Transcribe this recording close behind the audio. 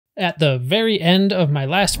At the very end of my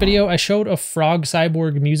last video, I showed a frog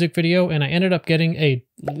cyborg music video and I ended up getting a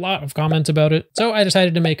lot of comments about it. So I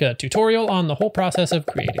decided to make a tutorial on the whole process of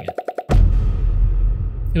creating it.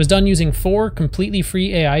 It was done using 4 completely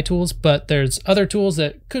free AI tools, but there's other tools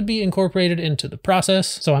that could be incorporated into the process.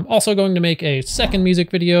 So I'm also going to make a second music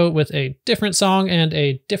video with a different song and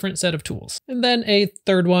a different set of tools, and then a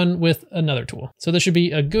third one with another tool. So this should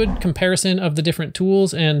be a good comparison of the different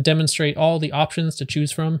tools and demonstrate all the options to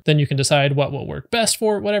choose from. Then you can decide what will work best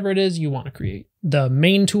for whatever it is you want to create. The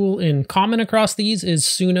main tool in common across these is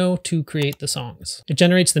Suno to create the songs. It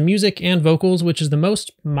generates the music and vocals, which is the most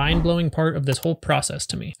mind-blowing part of this whole process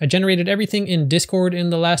to me. I generated everything in Discord in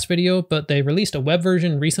the last video, but they released a web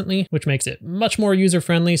version recently, which makes it much more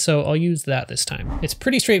user-friendly, so I'll use that this time. It's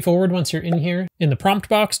pretty straightforward once you're in here. In the prompt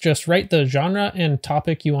box, just write the genre and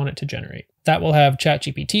topic you want it to generate. That will have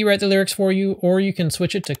ChatGPT write the lyrics for you, or you can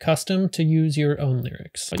switch it to custom to use your own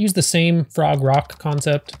lyrics. I'll use the same frog rock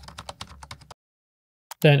concept.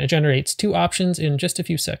 Then it generates 2 options in just a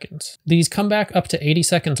few seconds. These come back up to 80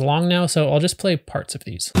 seconds long now, so I'll just play parts of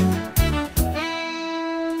these. In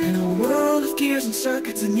a world of gears and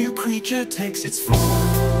circuits, a new creature takes its form.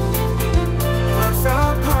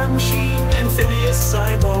 Part machine, amphibious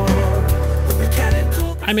cyborg, with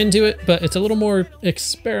mechanical. I'm into it, but it's a little more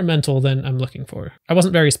experimental than I'm looking for. I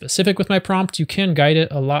wasn't very specific with my prompt. You can guide it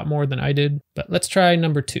a lot more than I did, but let's try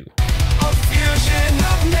number 2. A fusion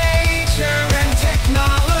of nature and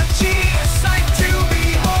technology, a sight to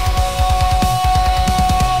behold.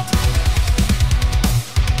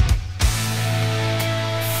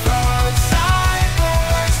 Frog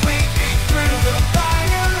cyborgs leaping through the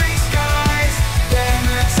binary skies, their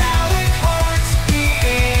metallic hearts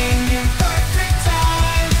beating in perfect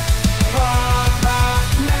time. Frog rock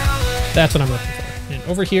melody. That's what I'm looking for. And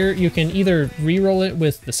over here, you can either re-roll it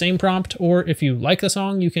with the same prompt, or if you like the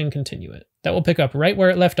song, you can continue it. That will pick up right where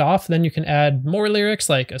it left off. Then you can add more lyrics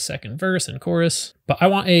like a second verse and chorus. But I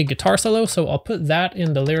want a guitar solo, so I'll put that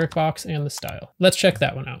in the lyric box and the style. Let's check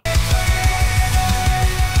that one out.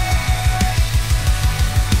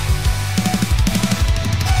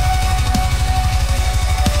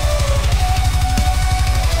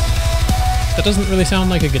 That doesn't really sound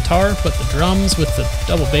like a guitar, but the drums with the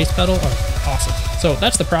double bass pedal are awesome. So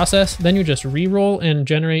that's the process. Then you just re-roll and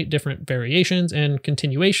generate different variations and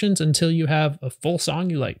continuations until you have a full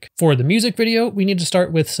song you like. For the music video, we need to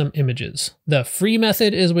start with some images. The free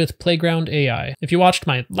method is with Playground AI. If you watched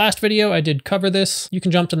my last video, I did cover this. You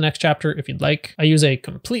can jump to the next chapter if you'd like. I use a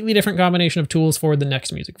completely different combination of tools for the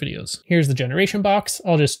next music videos. Here's the generation box.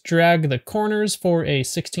 I'll just drag the corners for a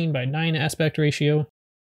 16:9 aspect ratio.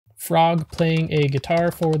 Frog playing a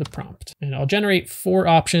guitar for the prompt. And I'll generate 4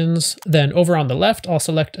 options. Then over on the left, I'll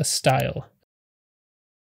select a style.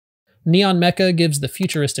 Neon Mecha gives the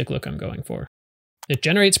futuristic look I'm going for. It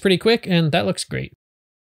generates pretty quick, and that looks great.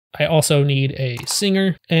 I also need a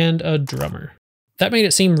singer and a drummer. That made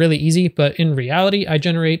it seem really easy, but in reality, I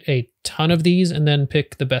generate a ton of these and then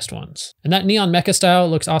pick the best ones. And that Neon Mecha style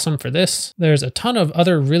looks awesome for this. There's a ton of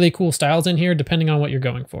other really cool styles in here depending on what you're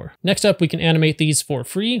going for. Next up, we can animate these for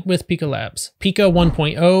free with Pika Labs. Pika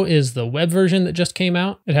 1.0 is the web version that just came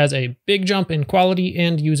out. It has a big jump in quality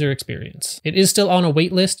and user experience. It is still on a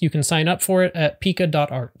wait list. You can sign up for it at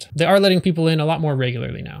pika.art. They are letting people in a lot more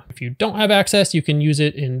regularly now. If you don't have access, you can use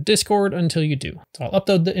it in Discord until you do. So I'll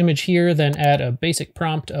upload the image here, then add a basic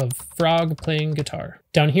prompt of frog playing guitar.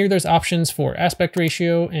 Down here, there's options for aspect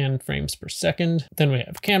ratio and frames per second. Then we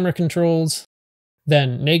have camera controls,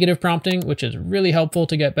 then negative prompting, which is really helpful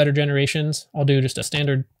to get better generations. I'll do just a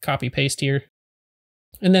standard copy paste here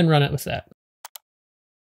and then run it with that.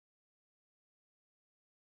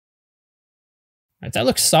 All right, that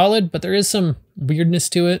looks solid, but there is some weirdness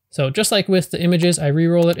to it. So just like with the images, I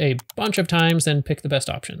re-roll it a bunch of times, then pick the best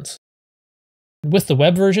options. With the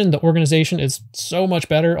web version, the organization is so much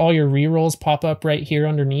better. All your re-rolls pop up right here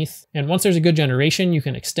underneath. And once there's a good generation, you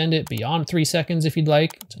can extend it beyond 3 seconds if you'd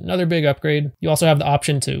like. It's another big upgrade. You also have the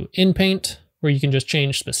option to in-paint, where you can just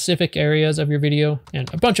change specific areas of your video,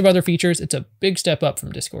 and a bunch of other features. It's a big step up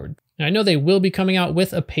from Discord. And I know they will be coming out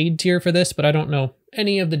with a paid tier for this, but I don't know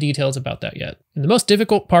any of the details about that yet. And the most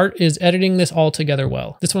difficult part is editing this all together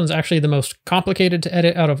well. This one's actually the most complicated to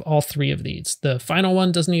edit out of all 3 of these. The final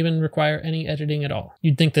one doesn't even require any editing at all.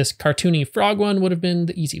 You'd think this cartoony frog one would have been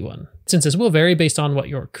the easy one. Since this will vary based on what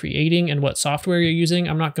you're creating and what software you're using,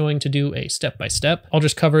 I'm not going to do a step-by-step. I'll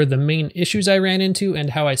just cover the main issues I ran into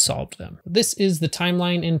and how I solved them. This is the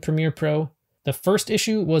timeline in Premiere Pro. The first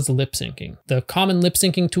issue was lip syncing. The common lip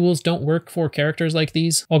syncing tools don't work for characters like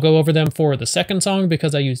these. I'll go over them for the second song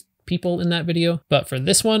because I used people in that video, but for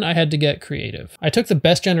this one I had to get creative. I took the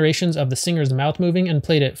best generations of the singer's mouth moving and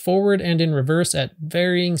played it forward and in reverse at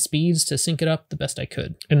varying speeds to sync it up the best I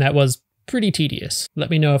could. And that was pretty tedious. Let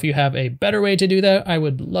me know if you have a better way to do that. I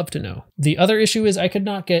would love to know. The other issue is I could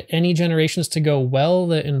not get any generations to go well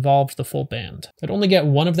that involved the full band. I'd only get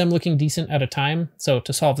one of them looking decent at a time. So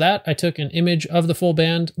to solve that, I took an image of the full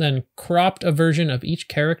band, then cropped a version of each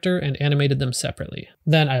character and animated them separately.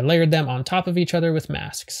 Then I layered them on top of each other with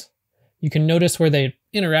masks. You can notice where they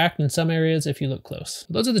interact in some areas if you look close.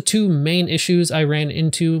 Those are the two main issues I ran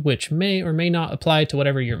into, which may or may not apply to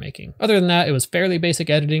whatever you're making. Other than that, it was fairly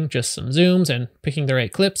basic editing, just some zooms and picking the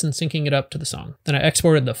right clips and syncing it up to the song. Then I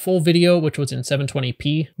exported the full video, which was in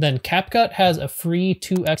 720p. Then CapCut has a free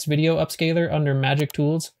 2x video upscaler under Magic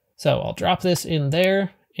Tools. So I'll drop this in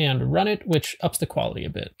there and run it, which ups the quality a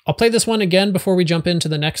bit. I'll play this one again before we jump into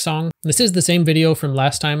the next song. This is the same video from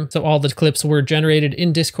last time, so all the clips were generated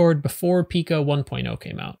in Discord before Pika 1.0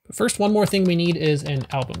 came out. But first, one more thing we need is an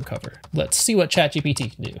album cover. Let's see what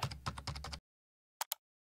ChatGPT can do.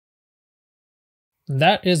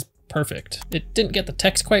 That is perfect. It didn't get the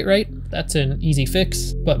text quite right. That's an easy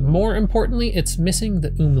fix, but more importantly, it's missing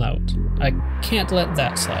the umlaut. I can't let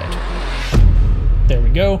that slide. There we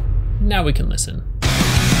go. Now we can listen.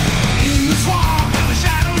 In the swamp and the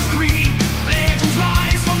shadows green, legends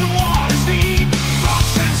rise from the water's deep.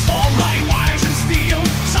 Rocks transform like wires and steel,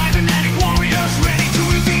 cybernetic warriors ready to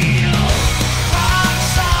reveal. Rock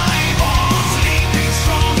cyborgs leaping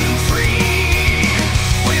strong and free,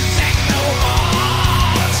 with techno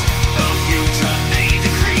hearts, the future they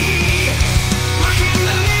decree. Working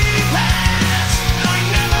the limits like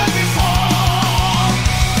never before.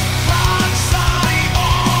 Rock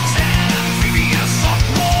cyborgs and amphibious of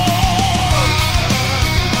war.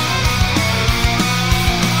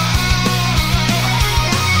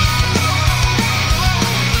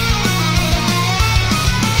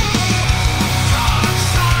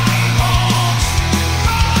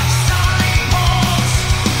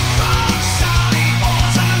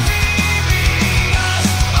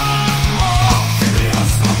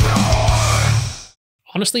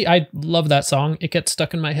 Honestly, I love that song. It gets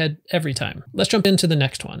stuck in my head every time. Let's jump into the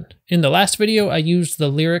next one. In the last video, I used the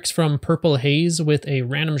lyrics from Purple Haze with a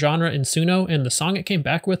random genre in Suno, and the song it came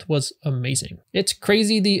back with was amazing. It's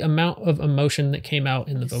crazy the amount of emotion that came out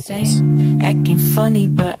in the vocals. Acting funny,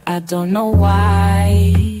 but I don't know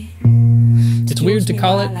why. It's weird to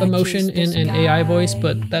call it emotion in an AI voice,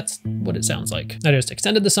 but that's what it sounds like. I just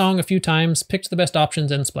extended the song a few times, picked the best options,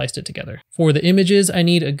 and spliced it together. For the images, I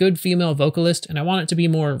need a good female vocalist, and I want it to be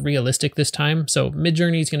more realistic this time, so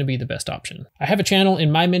Midjourney is going to be the best option. I have a channel in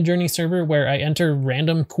my Midjourney server where I enter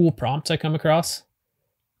random cool prompts I come across.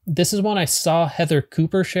 This is one I saw Heather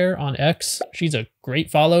Cooper share on X. She's a great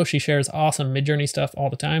follow. She shares awesome Midjourney stuff all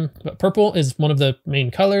the time. But purple is one of the main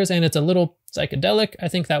colors, and it's a little psychedelic. I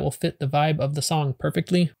think that will fit the vibe of the song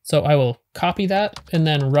perfectly. So I will copy that and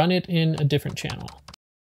then run it in a different channel.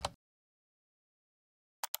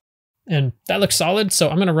 And that looks solid, so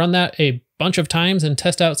I'm going to run that a bunch of times and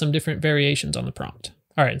test out some different variations on the prompt.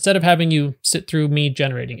 All right, instead of having you sit through me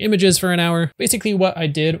generating images for an hour, basically what I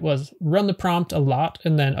did was run the prompt a lot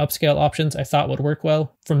and then upscale options I thought would work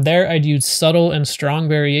well. From there, I'd use subtle and strong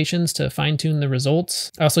variations to fine-tune the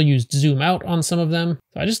results. I also used zoom out on some of them.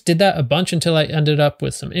 So I just did that a bunch until I ended up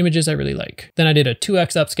with some images I really like. Then I did a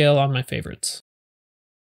 2x upscale on my favorites.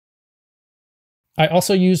 I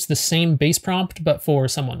also used the same bass prompt, but for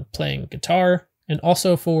someone playing guitar, and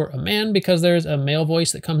also for a man because there's a male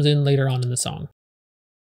voice that comes in later on in the song.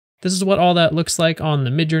 This is what all that looks like on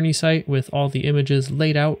the Midjourney site with all the images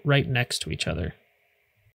laid out right next to each other.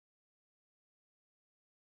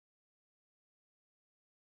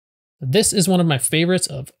 This is one of my favorites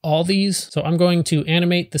of all these, so I'm going to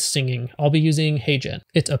animate the singing. I'll be using HeyGen.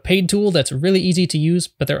 It's a paid tool that's really easy to use,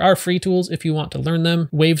 but there are free tools if you want to learn them.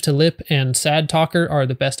 Wave to Lip and Sad Talker are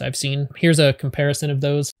the best I've seen. Here's a comparison of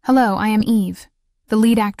those. Hello, I am Eve, the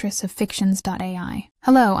lead actress of Fictions.ai.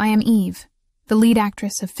 Hello, I am Eve, the lead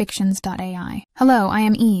actress of Fictions.ai. Hello, I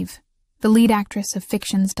am Eve, the lead actress of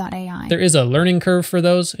Fictions.ai. There is a learning curve for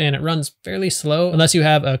those, and it runs fairly slow unless you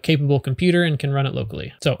have a capable computer and can run it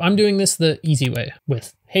locally. So I'm doing this the easy way.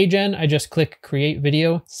 With HeyGen, I just click Create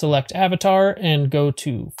Video, select Avatar, and go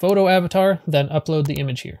to Photo Avatar, then upload the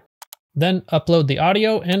image here. Then upload the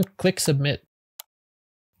audio and click Submit.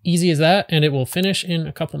 Easy as that, and it will finish in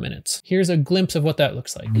a couple minutes. Here's a glimpse of what that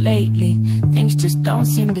looks like. Lately, things just don't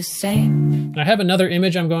seem the same. And I have another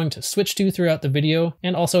image I'm going to switch to throughout the video,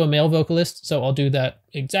 and also a male vocalist, so I'll do that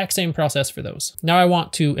exact same process for those. Now I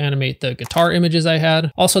want to animate the guitar images I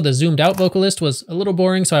had. Also, the zoomed out vocalist was a little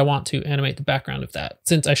boring, so I want to animate the background of that.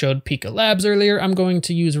 Since I showed Pika Labs earlier, I'm going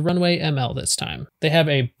to use Runway ML this time. They have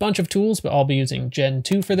a bunch of tools, but I'll be using Gen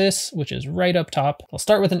 2 for this, which is right up top. I'll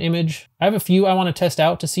start with an image. I have a few I want to test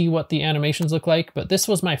out to see what the animations look like, but this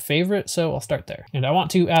was my favorite, so I'll start there. And I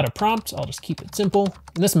want to add a prompt. I'll just keep it simple.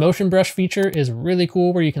 And this motion brush feature is really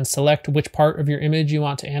cool, where you can select which part of your image you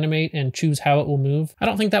want to animate and choose how it will move. I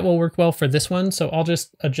don't think that will work well for this one, so I'll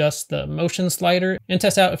just adjust the motion slider and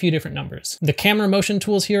test out a few different numbers. The camera motion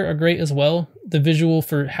tools here are great as well. The visual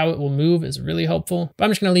for how it will move is really helpful, but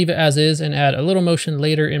I'm just going to leave it as is and add a little motion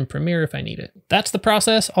later in Premiere if I need it. That's the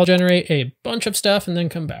process. I'll generate a bunch of stuff and then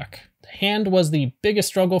come back. The hand was the biggest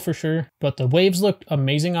struggle for sure, but the waves looked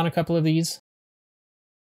amazing on a couple of these.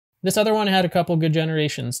 This other one had a couple good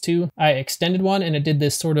generations too. I extended one and it did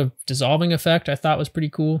this sort of dissolving effect I thought was pretty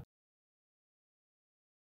cool.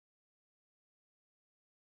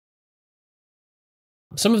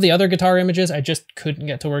 Some of the other guitar images I just couldn't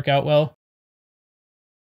get to work out well.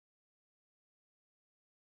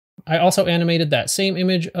 I also animated that same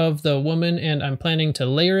image of the woman, and I'm planning to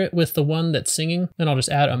layer it with the one that's singing. Then I'll just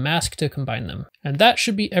add a mask to combine them. And that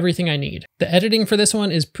should be everything I need. The editing for this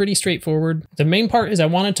one is pretty straightforward. The main part is I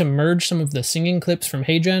wanted to merge some of the singing clips from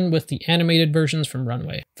HeyGen with the animated versions from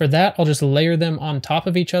Runway. For that, I'll just layer them on top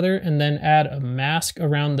of each other and then add a mask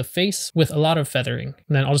around the face with a lot of feathering.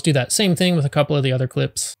 And then I'll just do that same thing with a couple of the other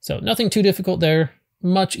clips. So nothing too difficult there.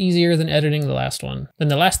 Much easier than editing the last one. Then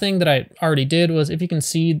the last thing that I already did was, if you can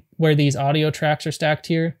see where these audio tracks are stacked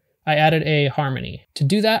here, I added a harmony. To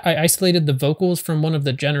do that, I isolated the vocals from one of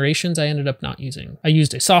the generations I ended up not using. I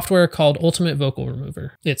used a software called Ultimate Vocal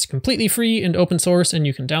Remover. It's completely free and open source, and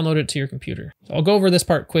you can download it to your computer. So I'll go over this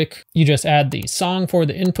part quick. You just add the song for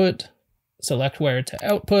the input, select where to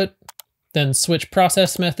output, then switch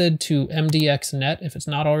process method to MDXNet if it's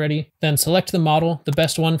not already. Then select the model. The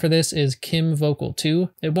best one for this is Kim Vocal 2.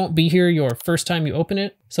 It won't be here your first time you open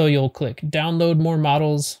it, so you'll click Download More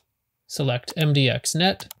Models, select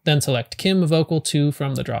MDXNet, then select Kim Vocal 2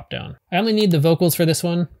 from the dropdown. I only need the vocals for this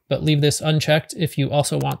one, but leave this unchecked if you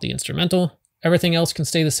also want the instrumental. Everything else can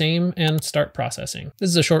stay the same, and start processing.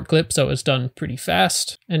 This is a short clip, so it's done pretty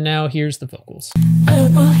fast. And now here's the vocals.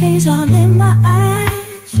 Purple haze all in my eyes.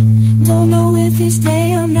 Don't know if it's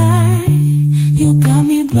day or night. You got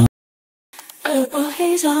me blown. Purple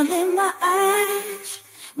haze all in my eyes.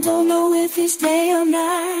 Don't know if it's day or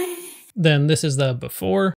night. Then this is the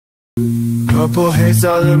before. Purple haze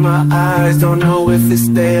all in my eyes. Don't know if it's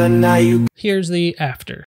day or night. Here's the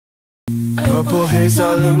after. Purple haze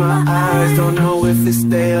all in my eyes. Don't know if it's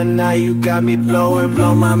day or night. You got me blowing,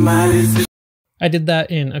 blow my mind. Is it? I did that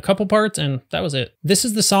in a couple parts, and that was it. This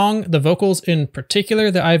is the song, the vocals in particular,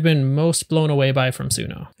 that I've been most blown away by from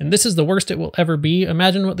Suno. And this is the worst it will ever be.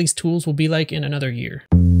 Imagine what these tools will be like in another year.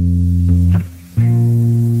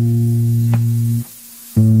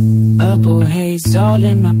 Purple haze all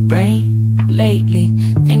in my brain. Lately,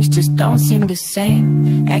 things just don't seem the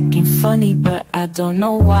same. Acting funny, but I don't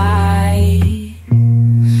know why.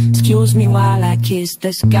 Excuse me while I kiss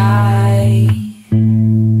the sky.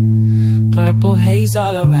 Purple haze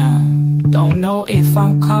all around. Don't know if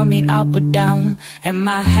I'm coming up or down. Am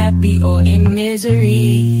I happy or in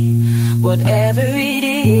misery? Whatever it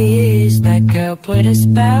is, that girl put a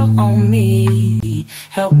spell on me.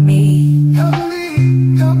 Help me. Help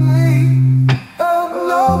me, help me. Oh,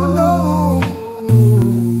 no, no.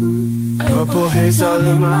 Purple haze all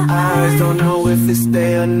in my eyes. Don't know if it's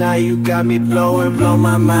day or night. You got me blowing, blow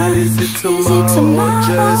my mind. Is it tomorrow or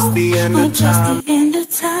just the end of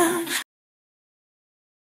time?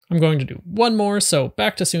 I'm going to do one more, so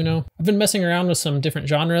back to Suno. I've been messing around with some different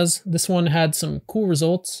genres. This one had some cool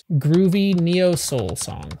results. Groovy neo soul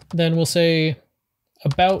song. Then we'll say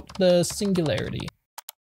about the singularity.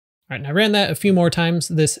 All right, and I ran that a few more times.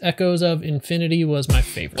 This Echoes of Infinity was my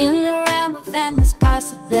favorite. In the realm of endless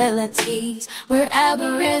possibilities, where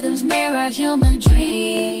algorithms mirror human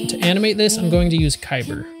dreams. To animate this, I'm going to use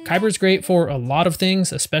Kyber. Kyber's great for a lot of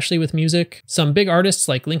things, especially with music. Some big artists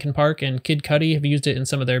like Linkin Park and Kid Cudi have used it in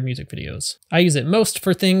some of their music videos. I use it most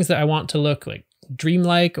for things that I want to look like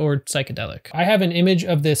dreamlike or psychedelic. I have an image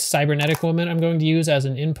of this cybernetic woman I'm going to use as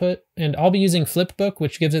an input, and I'll be using Flipbook,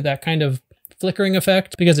 which gives it that kind of flickering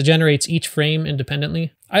effect because it generates each frame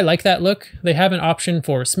independently. I like that look. They have an option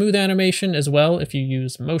for smooth animation as well if you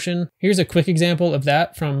use motion. Here's a quick example of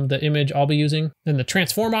that from the image I'll be using. Then the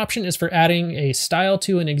transform option is for adding a style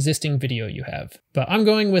to an existing video you have. But I'm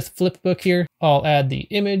going with Flipbook here. I'll add the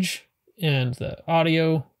image and the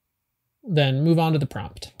audio, then move on to the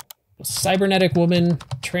prompt. Cybernetic woman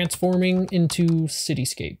transforming into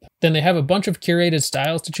cityscape. Then they have a bunch of curated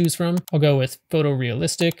styles to choose from. I'll go with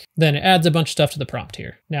photorealistic. Then it adds a bunch of stuff to the prompt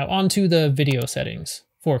here. Now onto the video settings.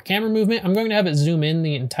 For camera movement, I'm going to have it zoom in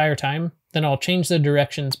the entire time. Then I'll change the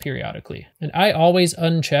directions periodically. And I always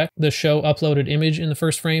uncheck the show uploaded image in the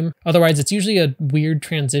first frame. Otherwise, it's usually a weird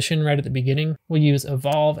transition right at the beginning. We'll use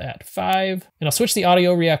evolve at 5, and I'll switch the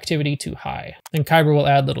audio reactivity to high. Then Kyber will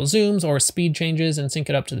add little zooms or speed changes and sync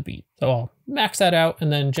it up to the beat. So I'll max that out and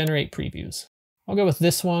then generate previews. I'll go with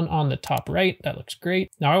this one on the top right. That looks great.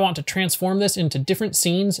 Now I want to transform this into different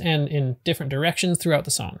scenes and in different directions throughout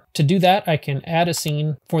the song. To do that, I can add a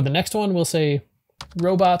scene. For the next one, we'll say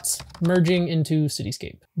robots merging into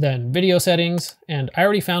cityscape. Then video settings, and I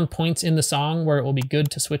already found points in the song where it will be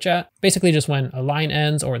good to switch at. Basically just when a line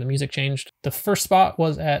ends or the music changed. The first spot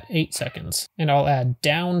was at 8 seconds, and I'll add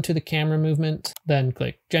down to the camera movement, then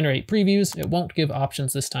click generate previews. It won't give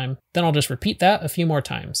options this time. Then I'll just repeat that a few more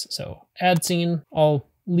times. So add scene, I'll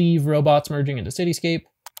leave robots merging into cityscape,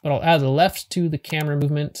 but I'll add the left to the camera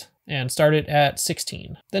movement and start it at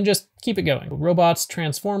 16. Then just keep it going. Robots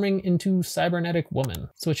transforming into cybernetic woman.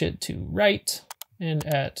 Switch it to right and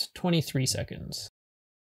at 23 seconds.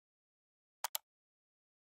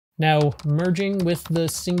 Now merging with the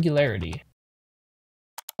singularity.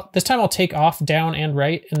 This time I'll take off down and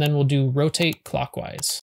right, and then we'll do rotate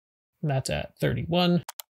clockwise. And that's at 31.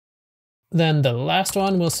 Then the last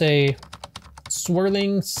one we'll say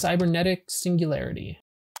swirling cybernetic singularity.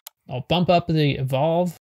 I'll bump up the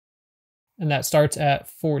evolve, and that starts at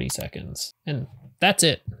 40 seconds. And that's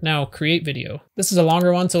it. Now create video. This is a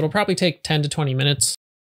longer one, so it'll probably take 10 to 20 minutes.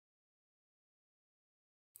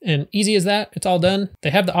 And easy as that, it's all done. They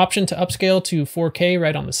have the option to upscale to 4K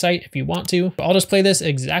right on the site if you want to. But I'll just play this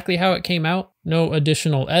exactly how it came out. No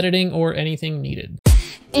additional editing or anything needed.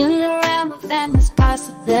 In the realm of endless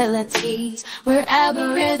possibilities, where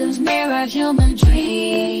algorithms mirror human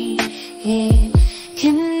dreams,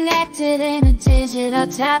 connected in a digital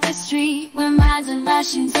tapestry, where minds and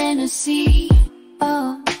machines intercede.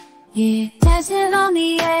 Oh, yeah. Dancing on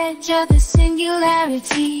the edge of the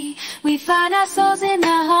singularity, we find ourselves in a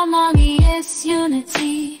harmonious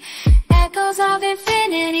unity. Echoes of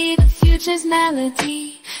infinity, the future's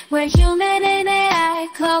melody, where human and AI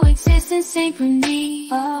coexist in synchrony.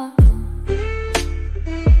 Oh.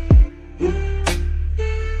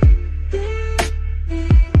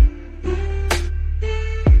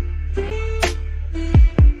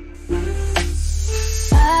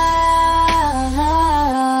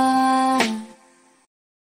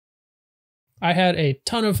 I had a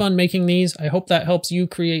ton of fun making these. I hope that helps you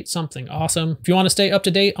create something awesome. If you want to stay up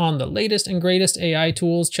to date on the latest and greatest AI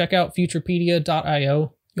tools, check out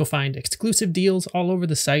Futurepedia.io. You'll find exclusive deals all over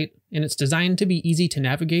the site, and it's designed to be easy to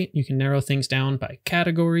navigate. You can narrow things down by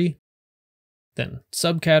category, then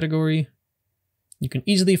subcategory. You can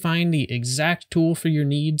easily find the exact tool for your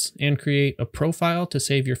needs and create a profile to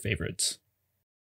save your favorites.